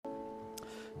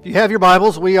If you have your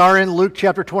Bibles, we are in Luke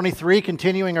chapter 23,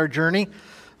 continuing our journey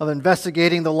of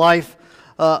investigating the life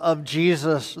of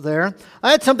Jesus there.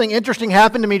 I had something interesting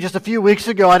happen to me just a few weeks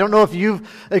ago. I don't know if you've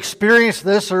experienced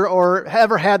this or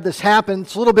ever had this happen.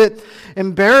 It's a little bit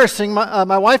embarrassing.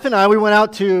 My wife and I, we went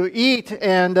out to eat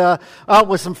and out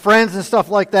with some friends and stuff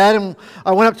like that, and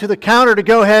I went up to the counter to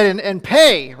go ahead and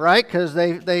pay, right? Because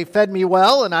they fed me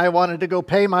well, and I wanted to go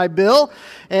pay my bill.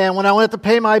 And when I went to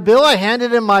pay my bill, I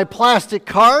handed in my plastic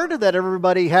card that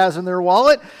everybody has in their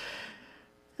wallet.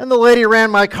 And the lady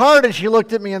ran my card, and she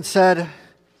looked at me and said,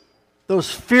 "Those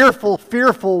fearful,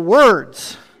 fearful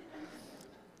words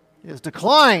is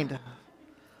declined." I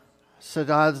said,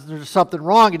 "There's something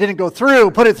wrong. It didn't go through.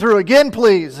 Put it through again,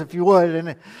 please, if you would."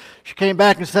 And she came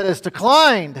back and said, "It's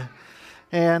declined."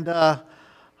 And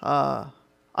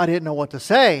I didn't know what to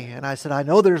say. And I said, "I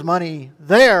know there's money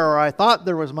there," or "I thought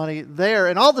there was money there."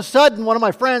 And all of a sudden, one of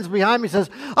my friends behind me says,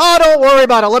 "Oh, don't worry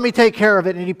about it. Let me take care of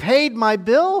it." And he paid my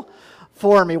bill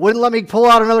for me. Wouldn't let me pull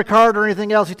out another card or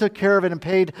anything else. He took care of it and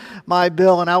paid my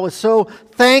bill. And I was so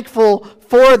thankful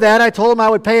for that. I told him I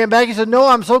would pay him back. He said, "No,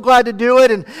 I'm so glad to do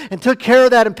it," and took care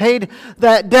of that and paid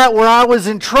that debt where I was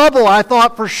in trouble. I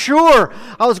thought for sure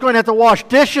I was going to have to wash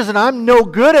dishes, and I'm no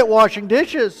good at washing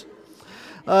dishes.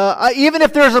 Even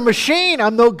if there's a machine,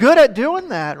 I'm no good at doing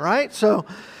that, right? So,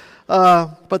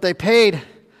 but they paid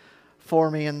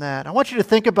for me in that. I want you to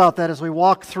think about that as we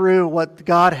walk through what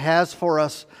God has for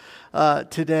us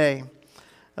today.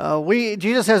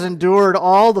 Jesus has endured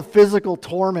all the physical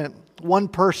torment one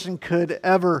person could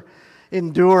ever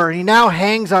endure. He now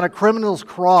hangs on a criminal's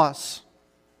cross.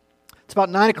 It's about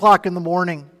 9 o'clock in the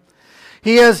morning.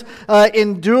 He has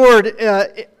endured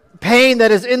pain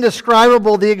that is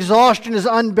indescribable. The exhaustion is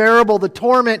unbearable. The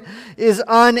torment is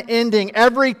unending.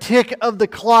 Every tick of the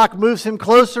clock moves him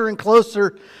closer and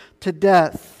closer to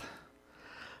death.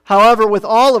 However, with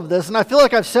all of this, and I feel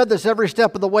like I've said this every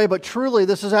step of the way, but truly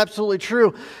this is absolutely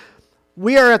true,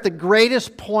 we are at the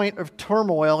greatest point of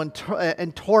turmoil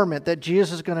and torment that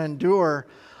Jesus is going to endure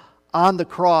on the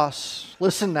cross.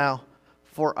 Listen now,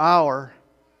 for our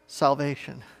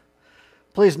salvation.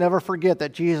 Please never forget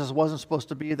that Jesus wasn't supposed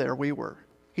to be there. We were.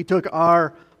 He took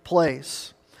our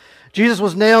place. Jesus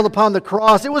was nailed upon the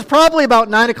cross. It was probably about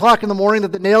 9 o'clock in the morning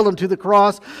that they nailed him to the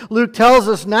cross. Luke tells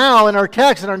us now in our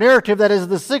text, in our narrative, that is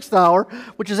the 6th hour,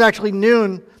 which is actually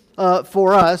noon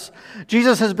for us.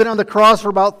 Jesus has been on the cross for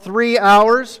about 3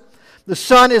 hours. The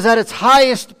sun is at its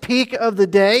highest peak of the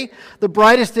day, the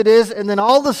brightest it is, and then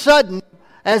all of a sudden,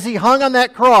 as he hung on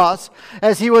that cross,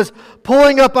 as he was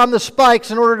pulling up on the spikes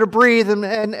in order to breathe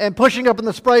and pushing up on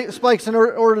the spikes in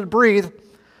order to breathe,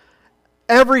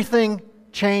 everything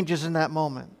changes in that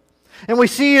moment. And we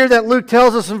see here that Luke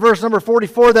tells us in verse number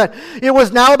 44 that it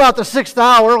was now about the 6th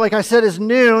hour, like I said, is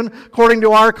noon, according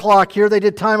to our clock here. They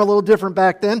did time a little different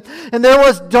back then. And there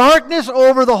was darkness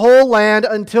over the whole land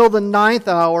until the 9th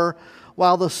hour,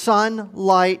 while the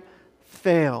sunlight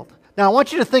failed. Now I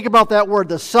want you to think about that word,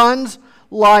 the sun's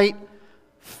light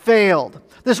failed.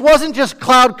 This wasn't just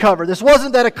cloud cover. This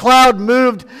wasn't that a cloud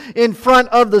moved in front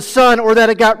of the sun or that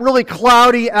it got really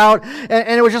cloudy out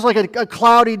and it was just like a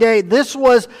cloudy day. This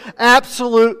was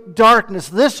absolute darkness.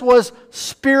 This was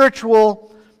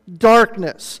spiritual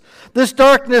darkness. This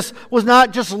darkness was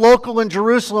not just local in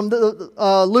Jerusalem.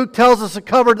 Luke tells us it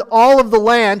covered all of the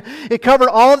land. It covered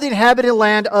all of the inhabited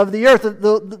land of the earth.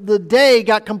 The day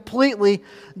got completely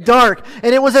dark.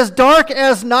 And it was as dark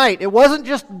as night. It wasn't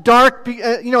just dark,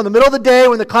 in the middle of the day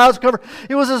when the clouds covered.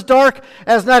 It was as dark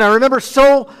as night. I remember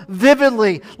so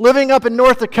vividly living up in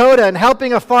North Dakota and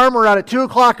helping a farmer out at 2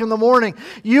 o'clock in the morning.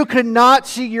 You could not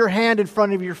see your hand in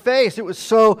front of your face. It was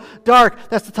so dark.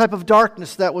 That's the type of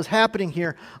darkness that was happening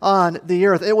here on the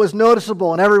earth. It was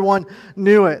noticeable and everyone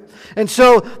knew it. And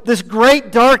so this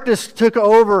great darkness took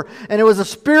over, and it was a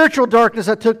spiritual darkness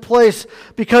that took place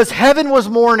because heaven was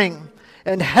mourning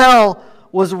and hell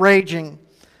was raging.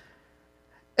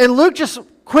 And Luke just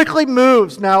quickly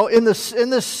moves now in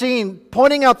this scene,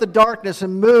 pointing out the darkness,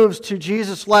 and moves to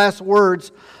Jesus' last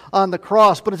words on the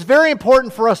cross. But it's very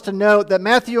important for us to note that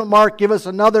Matthew and Mark give us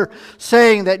another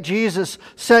saying that Jesus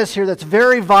says here that's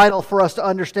very vital for us to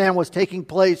understand what's taking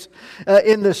place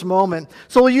in this moment.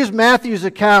 So we'll use Matthew's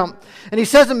account. And he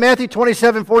says in Matthew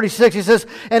 27:46, he says,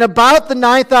 "And about the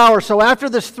 9th hour," so after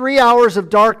this 3 hours of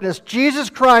darkness, Jesus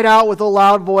cried out with a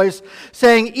loud voice,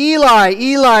 saying, "Eli,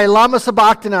 Eli, lama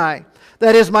sabachthani?"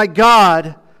 That is, my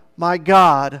God,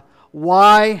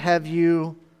 why have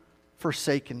you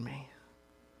forsaken me?"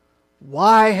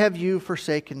 Why have you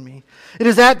forsaken me? It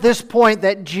is at this point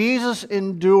that Jesus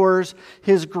endures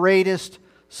his greatest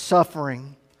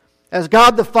suffering. As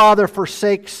God the Father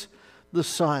forsakes the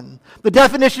Son. The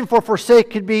definition for forsake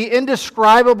could be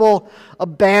indescribable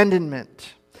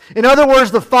abandonment. In other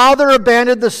words, the Father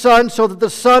abandoned the Son so that the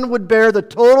Son would bear the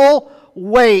total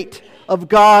weight of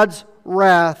God's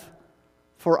wrath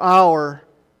for our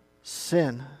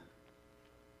sin.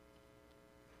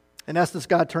 In essence,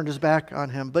 God turned his back on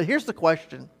him. But here's the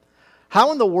question.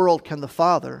 How in the world can the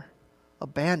Father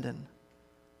abandon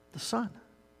the Son?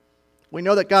 We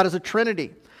know that God is a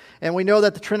Trinity. And we know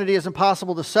that the Trinity is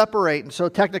impossible to separate. And so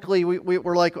technically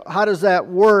we're like, how does that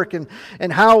work? And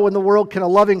how in the world can a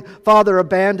loving Father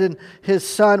abandon his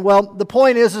Son? Well, the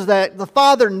point is that the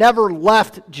Father never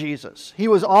left Jesus. He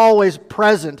was always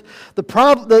present.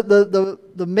 The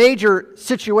major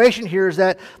situation here is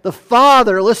that the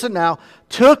Father, listen now,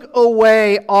 took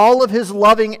away all of his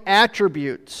loving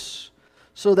attributes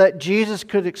so that Jesus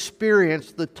could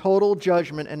experience the total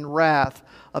judgment and wrath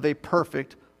of a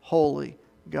perfect, holy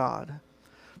God.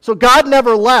 So God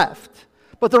never left.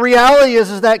 But the reality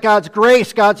is that God's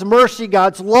grace, God's mercy,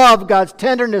 God's love, God's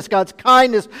tenderness, God's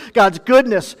kindness, God's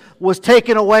goodness was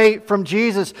taken away from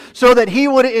Jesus so that he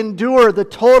would endure the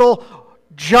total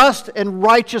just and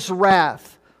righteous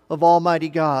wrath of Almighty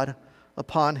God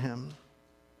upon him.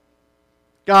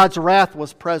 God's wrath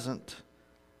was present,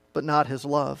 but not his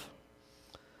love.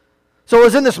 So it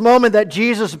was in this moment that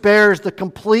Jesus bears the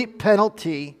complete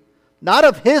penalty, not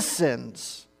of his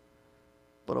sins,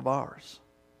 but of ours,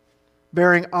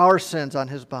 bearing our sins on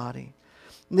his body.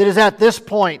 And it is at this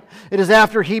point, it is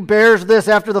after he bears this,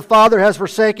 after the Father has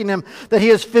forsaken him, that he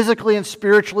is physically and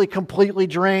spiritually completely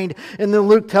drained. And then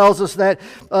Luke tells us that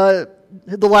the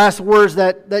last words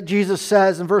that Jesus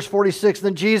says in verse 46,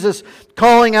 then Jesus,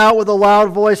 calling out with a loud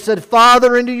voice, said,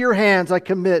 Father, into your hands I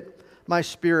commit my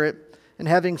spirit. And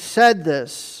having said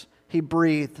this, he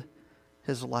breathed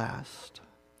his last.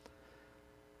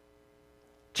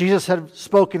 Jesus had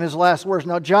spoken his last words.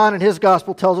 Now, John in his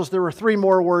gospel tells us there were 3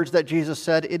 more words that Jesus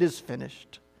said, it is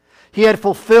finished. He had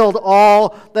fulfilled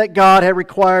all that God had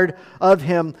required of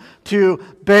him to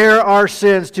bear our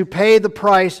sins, to pay the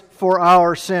price for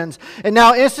our sins. And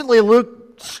now instantly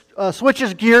Luke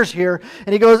switches gears here,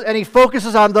 and he goes and he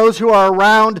focuses on those who are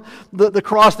around the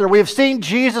cross there. We have seen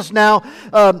Jesus now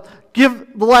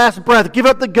give the last breath, give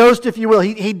up the ghost, if you will.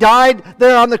 He died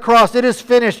there on the cross. It is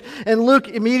finished. And Luke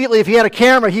immediately, if he had a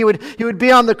camera, he would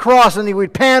be on the cross and he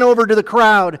would pan over to the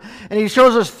crowd. And he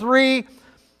shows us 3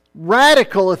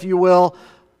 radical, if you will.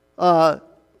 I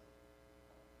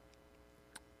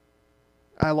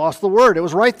lost the word. It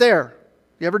was right there.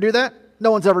 You ever do that?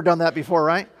 No one's ever done that before,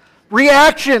 right?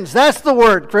 Reactions. That's the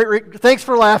word. Thanks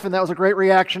for laughing. That was a great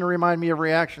reaction to remind me of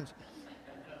reactions.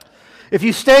 If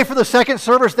you stay for the second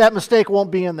service, that mistake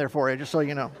won't be in there for you, just so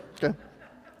you know. Okay?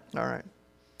 All right.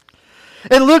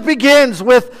 And Luke begins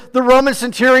with the Roman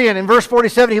centurion. In verse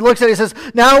 47, he looks at it, he says,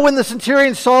 now when the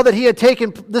centurion saw that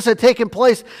this had taken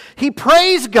place, he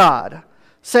praised God,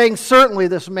 saying, certainly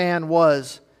this man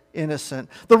was innocent.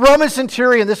 The Roman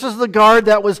centurion, this is the guard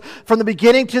that was from the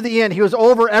beginning to the end. He was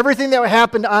over everything that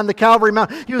happened on the Calvary Mount.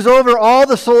 He was over all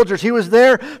the soldiers. He was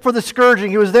there for the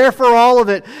scourging. He was there for all of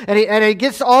it. And he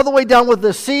gets all the way down with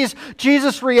this, sees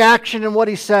Jesus' reaction and what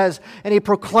he says, and he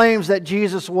proclaims that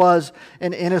Jesus was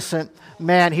an innocent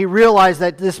man. He realized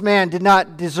that this man did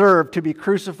not deserve to be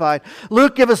crucified.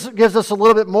 Luke gives us a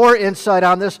little bit more insight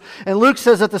on this, and Luke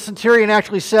says that the centurion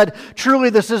actually said,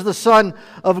 truly this is the Son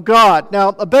of God. Now,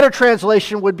 a better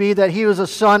translation would be that he was a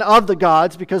son of the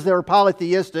gods, because they were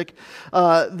polytheistic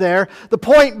there. The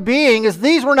point being is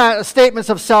these were not statements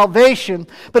of salvation,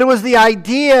 but it was the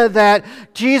idea that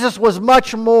Jesus was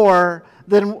much more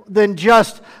than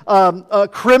just a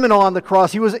criminal on the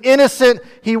cross. He was innocent.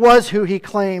 He was who he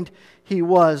claimed he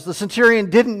was. The centurion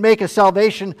didn't make a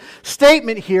salvation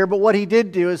statement here, but what he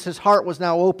did do is his heart was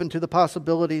now open to the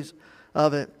possibilities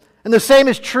of it. And the same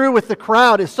is true with the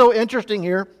crowd. It's so interesting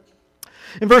here.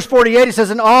 In verse 48, it says,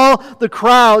 and all the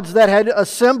crowds that had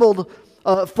assembled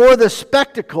for the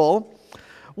spectacle,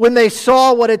 when they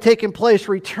saw what had taken place,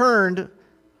 returned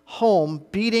home,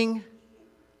 beating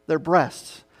their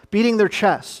breasts, beating their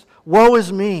chests. Woe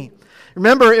is me.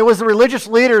 Remember, it was the religious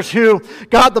leaders who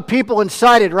got the people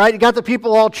incited, right? Got the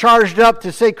people all charged up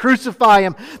to say, crucify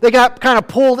him. They got kind of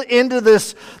pulled into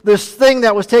this thing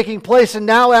that was taking place. And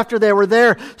now after they were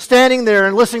there, standing there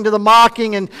and listening to the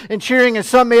mocking and cheering, and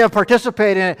some may have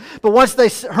participated in it. But once they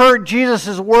heard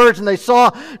Jesus' words and they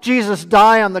saw Jesus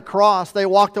die on the cross, they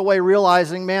walked away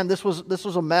realizing, man, this was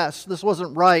a mess. This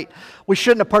wasn't right. We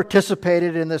shouldn't have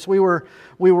participated in this. We were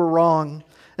wrong.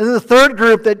 And then the third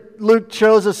group that Luke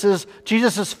shows us is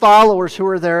Jesus' followers who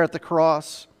are there at the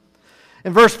cross.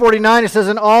 In verse 49, it says,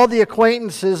 "And all the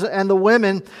acquaintances and the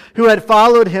women who had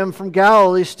followed him from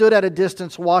Galilee stood at a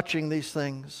distance watching these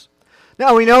things."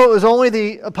 Now we know it was only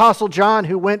the Apostle John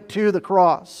who went to the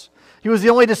cross. He was the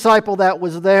only disciple that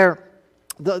was there.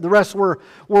 The rest were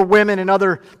women and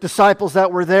other disciples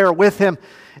that were there with him.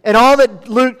 And all that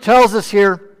Luke tells us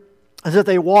here is that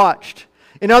they watched.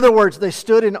 In other words, they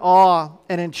stood in awe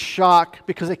and in shock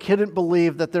because they couldn't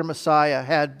believe that their Messiah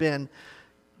had been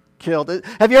killed.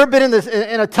 Have you ever been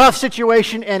in a tough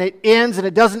situation and it ends and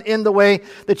it doesn't end the way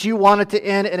that you want it to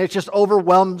end and it just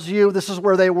overwhelms you? This is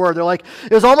where they were. They're like,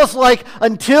 it was almost like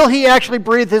until he actually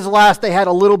breathed his last, they had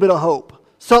a little bit of hope.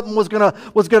 Something was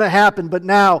gonna happen, but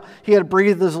now he had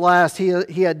breathed his last.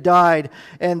 He had died,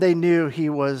 and they knew he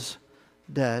was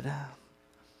dead.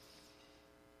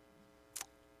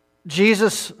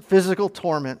 Jesus' physical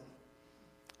torment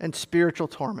and spiritual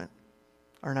torment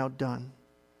are now done.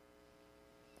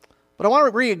 But I want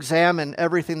to re-examine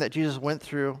everything that Jesus went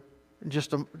through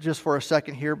just for a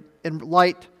second here in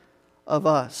light of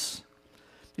us.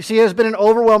 You see, it has been an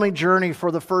overwhelming journey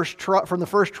from the first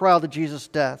trial to Jesus'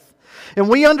 death. And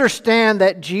we understand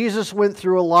that Jesus went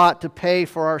through a lot to pay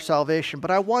for our salvation.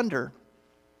 But I wonder,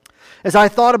 as I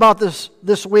thought about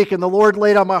this week and the Lord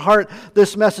laid on my heart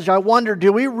this message, I wonder,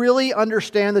 do we really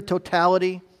understand the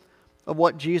totality of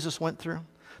what Jesus went through?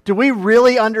 Do we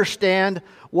really understand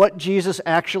what Jesus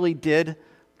actually did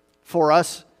for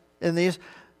us in these?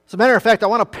 As a matter of fact, I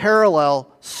want to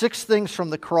parallel 6 things from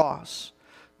the cross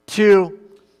to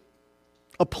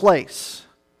a place.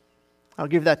 I'll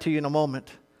give that to you in a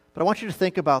moment. But I want you to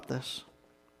think about this.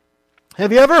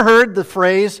 Have you ever heard the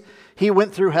phrase, "He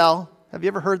went through hell"? Have you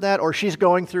ever heard that? Or "she's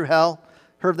going through hell"?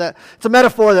 Heard that? It's a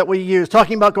metaphor that we use,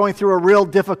 talking about going through a real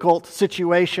difficult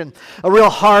situation, a real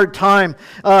hard time.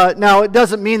 Now, it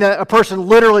doesn't mean that a person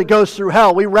literally goes through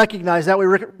hell. We recognize that.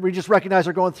 We just recognize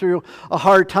they're going through a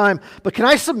hard time. But can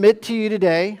I submit to you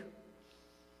today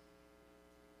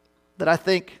that I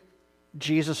think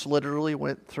Jesus literally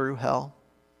went through hell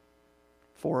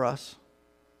for us?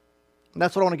 And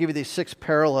that's what I want to give you these 6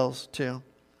 parallels to.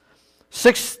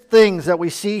 6 things that we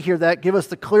see here that give us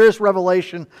the clearest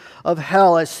revelation of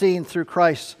hell as seen through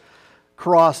Christ's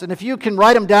cross. And if you can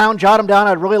write them down, jot them down,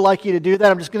 I'd really like you to do that.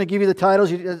 I'm just going to give you the titles.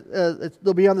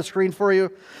 They'll be on the screen for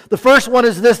you. The first one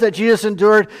is this, that Jesus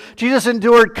endured. Jesus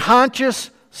endured conscious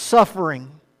suffering.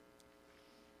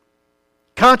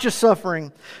 Conscious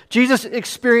suffering. Jesus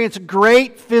experienced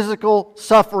great physical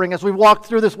suffering. As we walked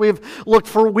through this, we've looked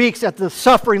for weeks at the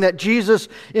suffering that Jesus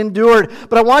endured.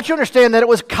 But I want you to understand that it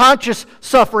was conscious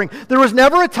suffering. There was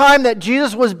never a time that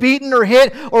Jesus was beaten or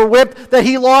hit or whipped that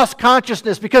he lost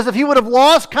consciousness. Because if he would have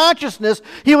lost consciousness,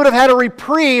 he would have had a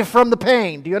reprieve from the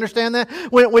pain. Do you understand that?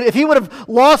 If he would have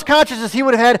lost consciousness, he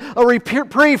would have had a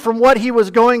reprieve from what he was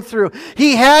going through.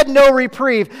 He had no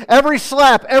reprieve. Every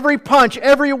slap, every punch,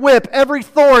 every whip, every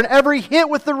thorn, every hit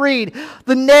with the reed,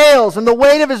 the nails, and the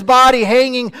weight of his body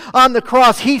hanging on the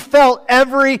cross. He felt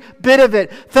every bit of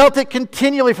it. Felt it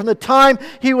continually from the time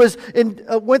he went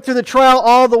through the trial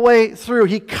all the way through.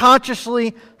 He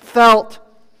consciously felt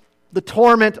the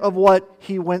torment of what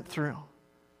he went through.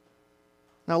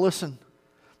 Now listen,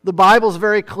 the Bible's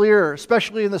very clear,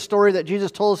 especially in the story that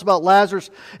Jesus told us about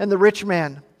Lazarus and the rich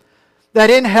man, that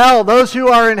in hell, those who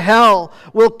are in hell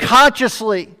will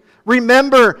consciously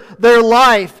remember their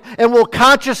life and will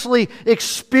consciously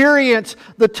experience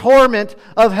the torment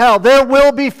of hell. There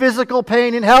will be physical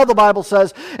pain in hell, the Bible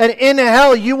says. And in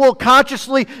hell, you will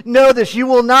consciously know this. You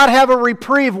will not have a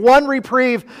reprieve, one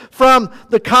reprieve from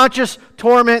the conscious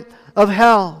torment of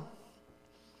hell.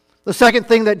 The second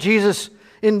thing that Jesus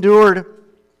endured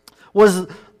was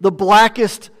the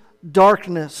blackest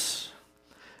darkness.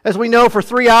 As we know, for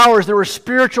 3 hours there was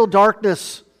spiritual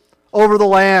darkness over the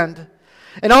land.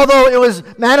 And although it was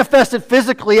manifested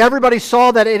physically, everybody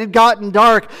saw that it had gotten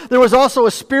dark, there was also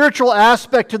a spiritual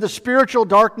aspect to the spiritual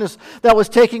darkness that was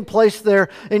taking place there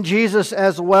in Jesus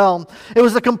as well. It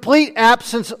was the complete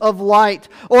absence of light,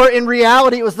 or in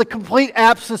reality, it was the complete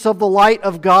absence of the light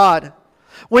of God.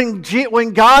 When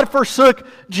God forsook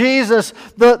Jesus,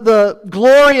 the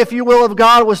glory, if you will, of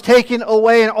God was taken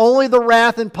away, and only the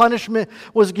wrath and punishment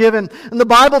was given. And the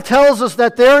Bible tells us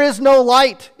that there is no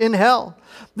light in hell.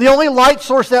 The only light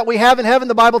source that we have in heaven,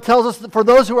 the Bible tells us, that for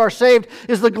those who are saved,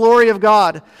 is the glory of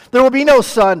God. There will be no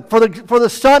sun. For the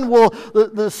sun will,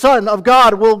 the Son of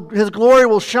God will, his glory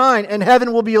will shine, and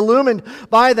heaven will be illumined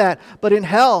by that. But in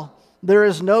hell, there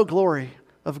is no glory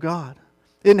of God.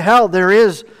 In hell, there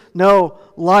is no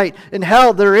light. In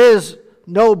hell, there is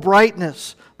no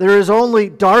brightness. There is only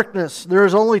darkness. There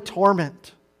is only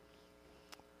torment.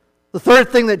 The third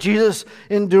thing that Jesus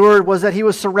endured was that he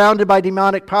was surrounded by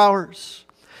demonic powers.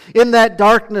 In that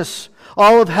darkness,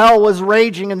 all of hell was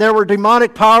raging, and there were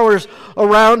demonic powers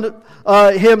around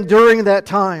him during that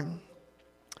time.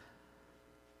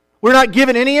 We're not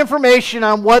given any information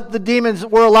on what the demons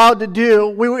were allowed to do.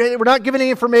 We're not given any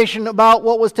information about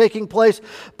what was taking place,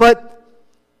 but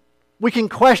we can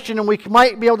question and we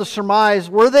might be able to surmise,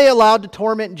 were they allowed to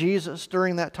torment Jesus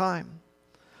during that time?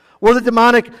 Were the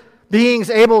demonic beings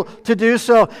able to do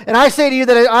so? And I say to you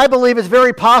that I believe it's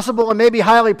very possible and maybe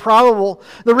highly probable.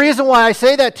 The reason why I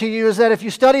say that to you is that if you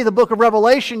study the book of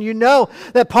Revelation, you know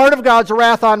that part of God's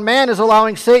wrath on man is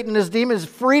allowing Satan and his demons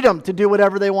freedom to do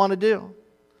whatever they want to do.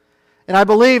 And I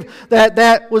believe that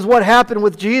that was what happened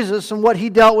with Jesus and what he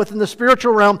dealt with in the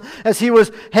spiritual realm as he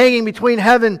was hanging between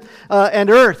heaven and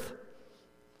earth,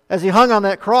 as he hung on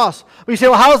that cross. But you say,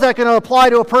 well, how is that going to apply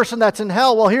to a person that's in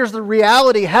hell? Well, here's the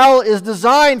reality. Hell is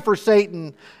designed for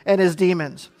Satan and his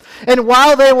demons. And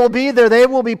while they will be there, they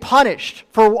will be punished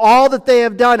for all that they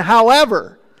have done.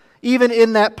 However, even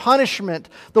in that punishment,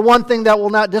 the one thing that will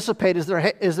not dissipate is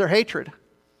their hatred.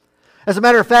 As a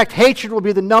matter of fact, hatred will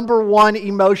be the number one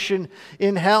emotion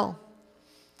in hell.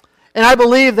 And I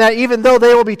believe that even though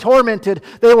they will be tormented,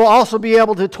 they will also be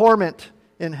able to torment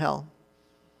in hell.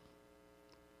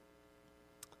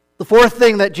 The fourth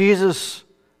thing that Jesus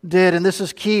did, and this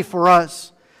is key for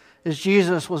us, is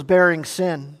Jesus was bearing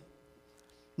sin.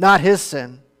 Not his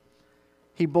sin.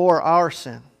 He bore our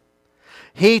sin.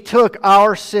 He took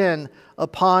our sin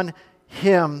upon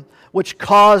him, which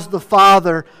caused the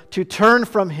Father to turn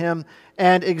from him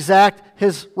and exact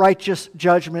his righteous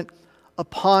judgment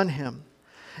upon him.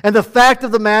 And the fact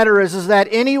of the matter is that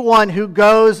anyone who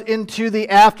goes into the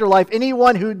afterlife,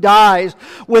 anyone who dies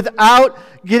without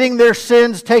getting their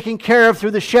sins taken care of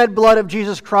through the shed blood of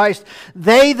Jesus Christ,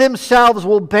 they themselves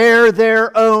will bear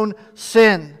their own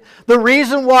sin. The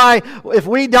reason why, if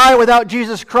we die without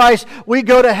Jesus Christ, we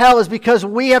go to hell is because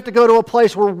we have to go to a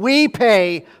place where we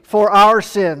pay for our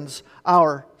sins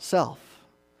ourselves.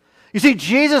 You see,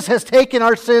 Jesus has taken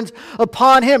our sins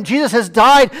upon him. Jesus has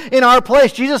died in our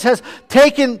place. Jesus has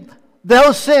taken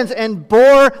those sins and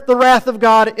bore the wrath of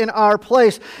God in our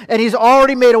place. And he's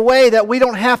already made a way that we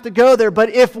don't have to go there. But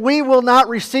if we will not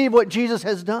receive what Jesus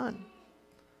has done,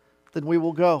 then we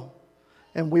will go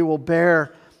and we will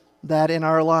bear that in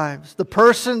our lives. The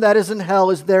person that is in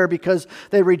hell is there because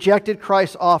they rejected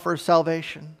Christ's offer of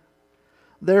salvation.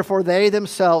 Therefore, they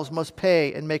themselves must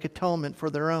pay and make atonement for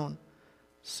their own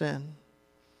sin.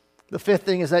 The fifth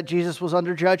thing is that Jesus was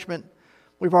under judgment.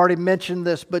 We've already mentioned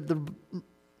this, but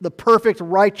the perfect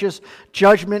righteous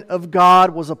judgment of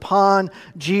God was upon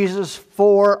Jesus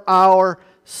for our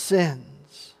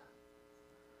sins.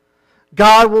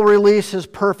 God will release his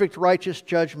perfect righteous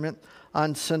judgment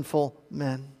on sinful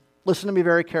men. Listen to me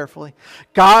very carefully.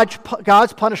 God's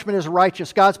punishment is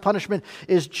righteous. God's punishment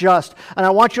is just. And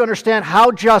I want you to understand how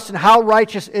just and how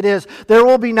righteous it is. There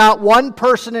will be not one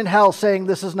person in hell saying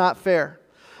this is not fair.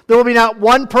 There will be not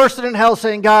one person in hell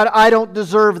saying, God, I don't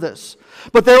deserve this.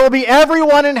 But there will be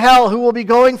everyone in hell who will be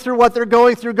going through what they're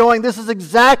going through, going, this is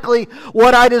exactly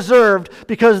what I deserved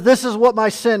because this is what my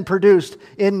sin produced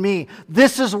in me.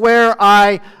 This is where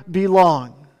I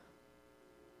belong.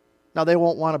 Now, they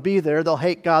won't want to be there. They'll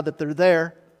hate God that they're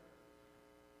there.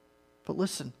 But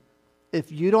listen,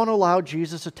 if you don't allow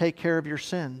Jesus to take care of your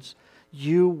sins,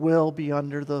 you will be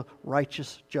under the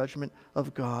righteous judgment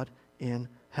of God in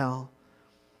hell.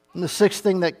 And the sixth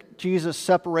thing that Jesus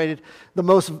separated, the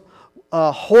most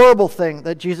horrible thing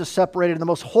that Jesus separated, the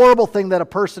most horrible thing that a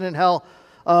person in hell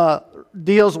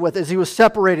deals with is he was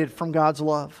separated from God's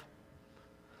love.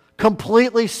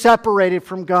 Completely separated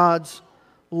from God's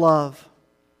love.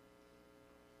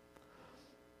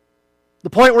 The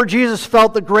point where Jesus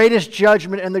felt the greatest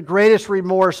judgment and the greatest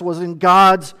remorse was in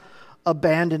God's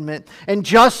abandonment. And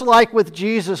just like with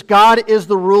Jesus, God is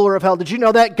the ruler of hell. Did you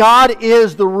know that? God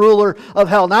is the ruler of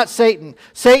hell, not Satan.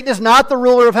 Satan is not the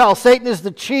ruler of hell. Satan is the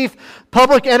chief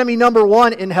public enemy number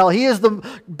one in hell. He is the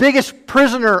biggest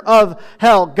prisoner of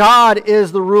hell. God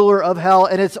is the ruler of hell,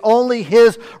 and it's only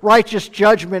his righteous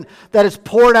judgment that is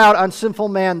poured out on sinful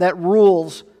man that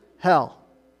rules hell.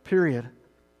 Period.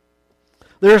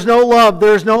 There is no love,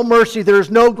 there is no mercy, there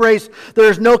is no grace, there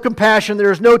is no compassion,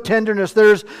 there is no tenderness,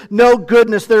 there is no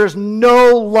goodness, there is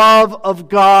no love of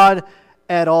God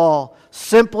at all.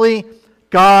 Simply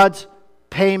God's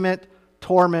payment,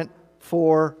 torment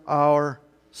for our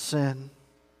sin.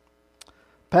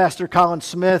 Pastor Colin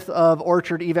Smith of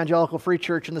Orchard Evangelical Free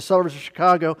Church in the suburbs of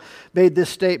Chicago made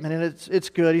this statement, and it's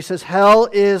good. He says, hell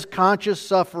is conscious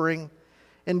suffering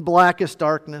in blackest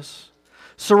darkness,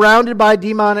 surrounded by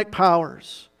demonic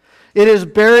powers. It is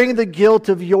bearing the guilt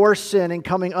of your sin and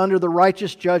coming under the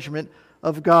righteous judgment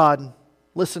of God.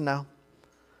 Listen now.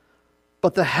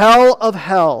 But the hell of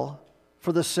hell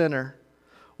for the sinner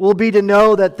will be to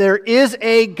know that there is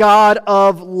a God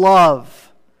of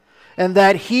love, and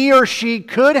that he or she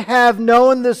could have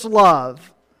known this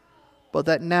love, but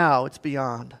that now it's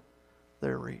beyond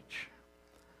their reach.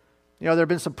 You know, there have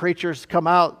been some preachers come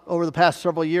out over the past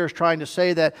several years trying to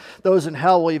say that those in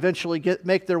hell will eventually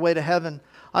make their way to heaven.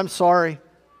 I'm sorry.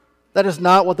 That is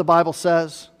not what the Bible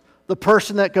says. The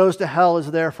person that goes to hell is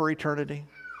there for eternity.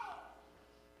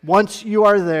 Once you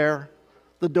are there,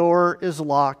 the door is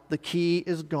locked, the key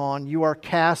is gone, you are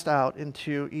cast out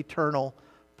into eternal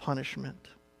punishment.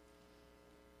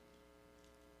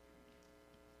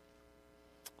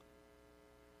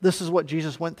 This is what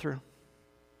Jesus went through.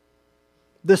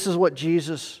 This is what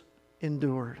Jesus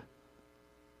endured.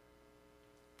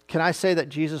 Can I say that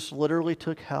Jesus literally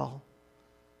took hell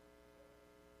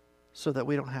so that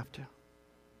we don't have to?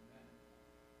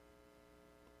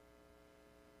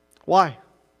 Why?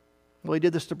 Well, he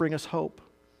did this to bring us hope.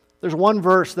 There's one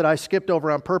verse that I skipped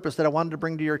over on purpose that I wanted to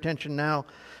bring to your attention now.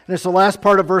 And it's the last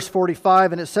part of verse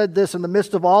 45. And it said this, in the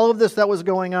midst of all of this that was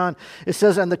going on, it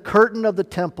says, and the curtain of the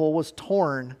temple was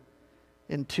torn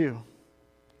in two.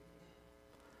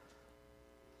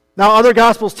 Now, other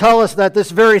Gospels tell us that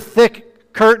this very thick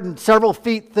curtain, several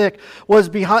feet thick, was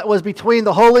between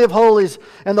the Holy of Holies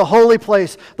and the holy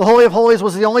place. The Holy of Holies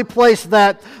was the only place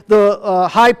that the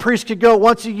high priest could go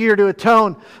once a year to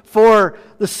atone for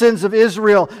the sins of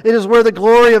Israel. It is where the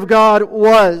glory of God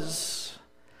was.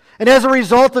 And as a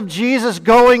result of Jesus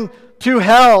going to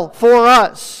hell for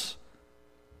us,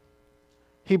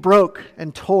 he broke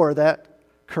and tore that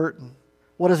curtain.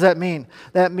 What does that mean?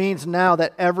 That means now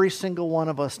that every single one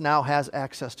of us now has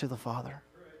access to the Father.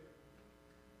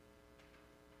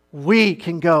 We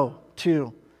can go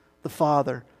to the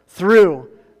Father through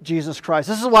Jesus Christ.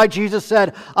 This is why Jesus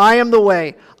said, I am the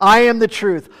way, I am the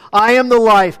truth, I am the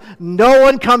life. No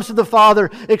one comes to the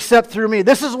Father except through me.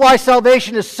 This is why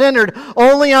salvation is centered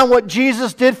only on what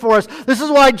Jesus did for us. This is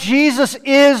why Jesus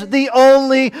is the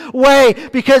only way,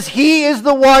 because He is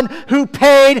the one who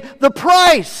paid the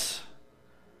price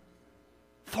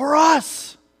for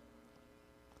us,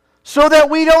 so that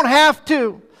we don't have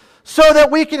to, so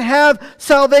that we can have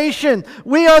salvation.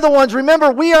 We are the ones,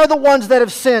 remember, we are the ones that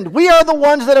have sinned. We are the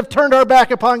ones that have turned our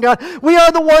back upon God. We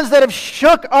are the ones that have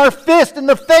shook our fist in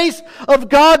the face of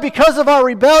God because of our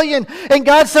rebellion. And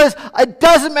God says, it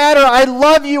doesn't matter, I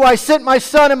love you, I sent my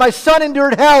Son, and my Son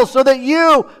endured hell so that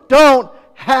you don't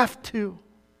have to.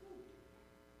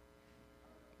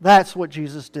 That's what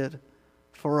Jesus did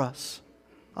for us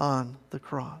on the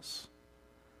cross.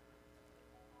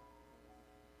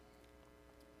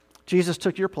 Jesus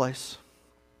took your place.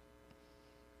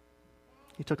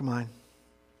 He took mine.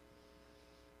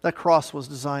 That cross was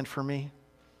designed for me.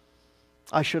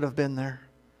 I should have been there.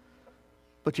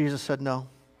 But Jesus said, no,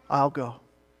 I'll go.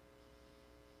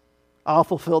 I'll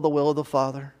fulfill the will of the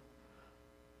Father.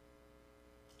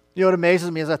 You know what amazes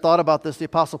me as I thought about this, the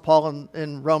Apostle Paul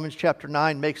in Romans chapter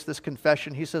 9 makes this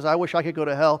confession. He says, I wish I could go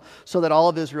to hell so that all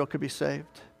of Israel could be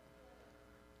saved.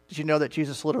 Did you know that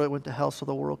Jesus literally went to hell so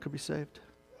the world could be saved?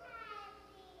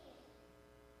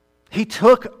 He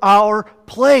took our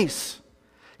place.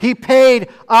 He paid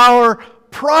our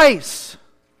price.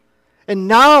 And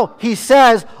now He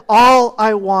says, all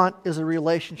I want is a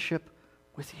relationship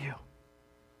with you.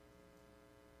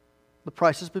 The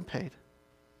price has been paid.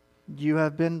 You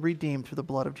have been redeemed through the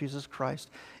blood of Jesus Christ,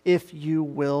 if you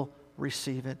will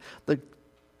receive it. The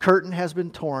curtain has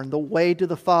been torn. The way to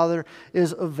the Father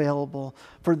is available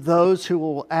for those who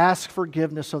will ask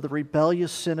forgiveness of the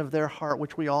rebellious sin of their heart,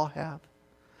 which we all have.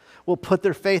 Will put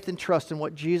their faith and trust in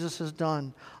what Jesus has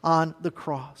done on the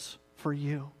cross for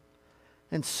you.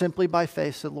 And simply by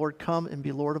faith say, Lord, come and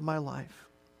be Lord of my life.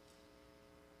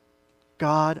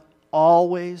 God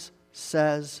always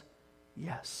says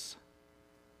yes.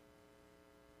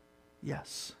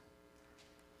 Yes.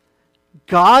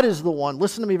 God is the one,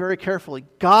 listen to me very carefully,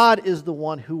 God is the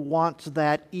one who wants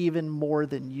that even more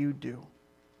than you do.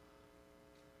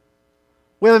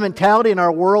 We have a mentality in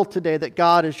our world today that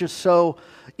God is just so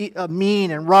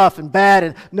mean and rough and bad.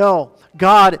 And no,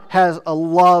 God has a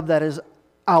love that is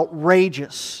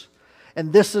outrageous.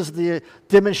 And this is the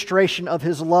demonstration of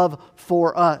His love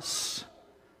for us,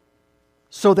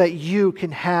 so that you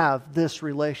can have this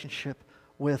relationship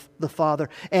with the Father.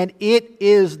 And it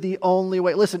is the only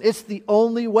way. Listen, it's the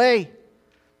only way.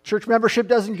 Church membership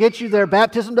doesn't get you there.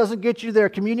 Baptism doesn't get you there.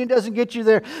 Communion doesn't get you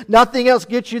there. Nothing else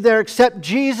gets you there except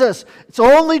Jesus. It's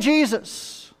only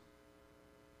Jesus.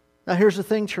 Now here's the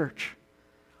thing, church.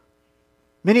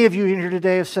 Many of you in here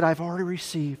today have said, I've already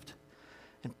received.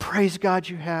 And praise God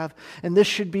you have. And this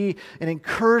should be an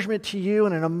encouragement to you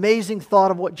and an amazing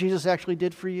thought of what Jesus actually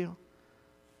did for you.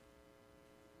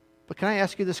 But can I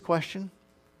ask you this question?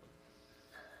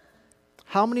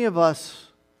 How many of us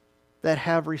that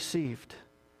have received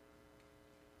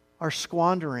are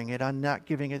squandering it on not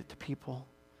giving it to people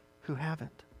who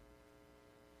haven't?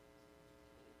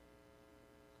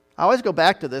 I always go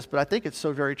back to this, but I think it's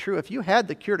so very true. If you had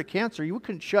the cure to cancer, we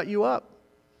couldn't shut you up.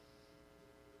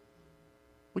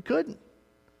 We couldn't.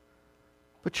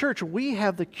 But church, we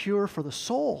have the cure for the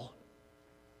soul.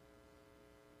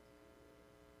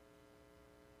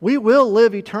 We will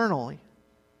live eternally.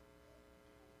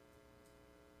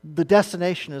 The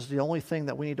destination is the only thing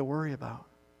that we need to worry about.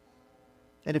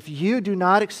 And if you do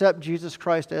not accept Jesus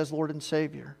Christ as Lord and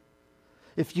Savior,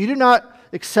 if you do not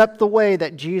accept the way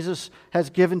that Jesus has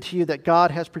given to you, that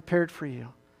God has prepared for you,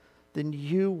 then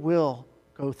you will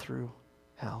go through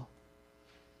hell.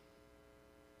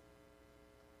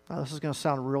 Now, this is going to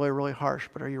sound really, really harsh,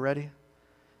 but are you ready?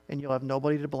 And you'll have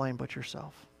nobody to blame but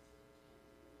yourself.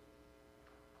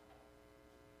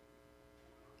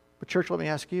 But church, let me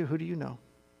ask you, who do you know?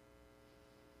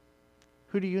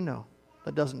 Who do you know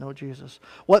that doesn't know Jesus?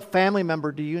 What family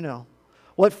member do you know?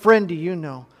 What friend do you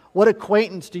know? What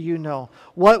acquaintance do you know?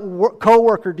 What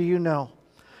coworker do you know?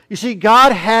 You see,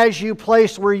 God has you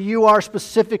placed where you are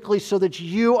specifically so that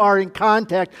you are in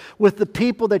contact with the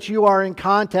people that you are in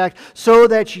contact, so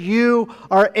that you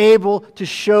are able to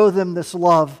show them this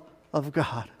love of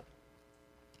God.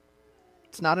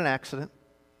 It's not an accident.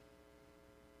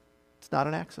 It's not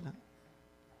an accident.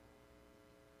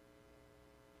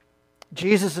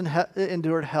 Jesus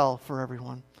endured hell for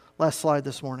everyone. Last slide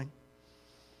this morning.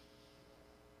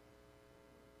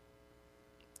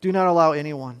 Do not allow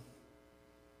anyone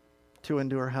to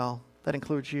endure hell. That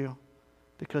includes you,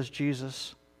 because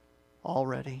Jesus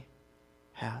already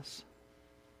has.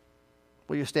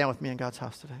 Will you stand with me in God's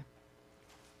house today?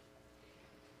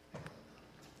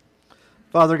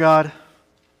 Father God,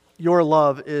 your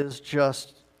love is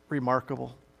just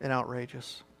remarkable and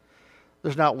outrageous.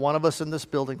 There's not one of us in this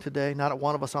building today, not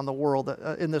one of us on the world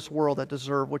in this world that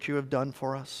deserve what you have done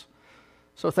for us.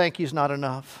 So thank you is not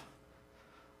enough.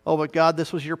 Oh, but God,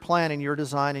 this was your plan and your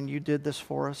design, and you did this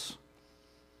for us.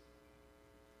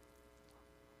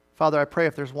 Father, I pray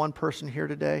if there's one person here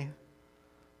today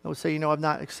that would say, I've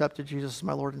not accepted Jesus as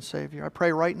my Lord and Savior, I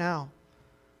pray right now,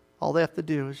 all they have to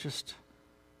do is just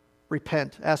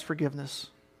repent, ask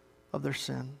forgiveness of their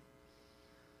sin,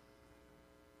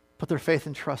 put their faith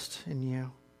and trust in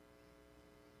you,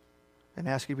 and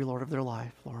ask you to be Lord of their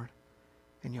life, Lord,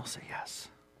 and you'll say yes.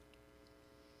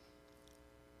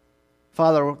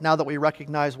 Father, now that we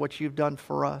recognize what you've done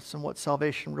for us and what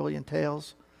salvation really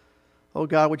entails, oh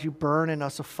God, would you burn in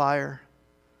us a fire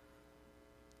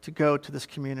to go to this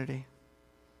community,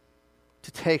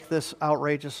 to take this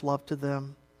outrageous love to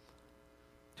them,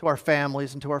 to our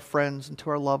families and to our friends and to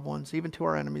our loved ones, even to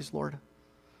our enemies, Lord,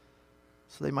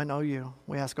 so they might know you.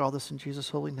 We ask all this in Jesus'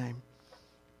 holy name.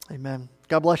 Amen.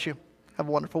 God bless you. Have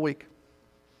a wonderful week.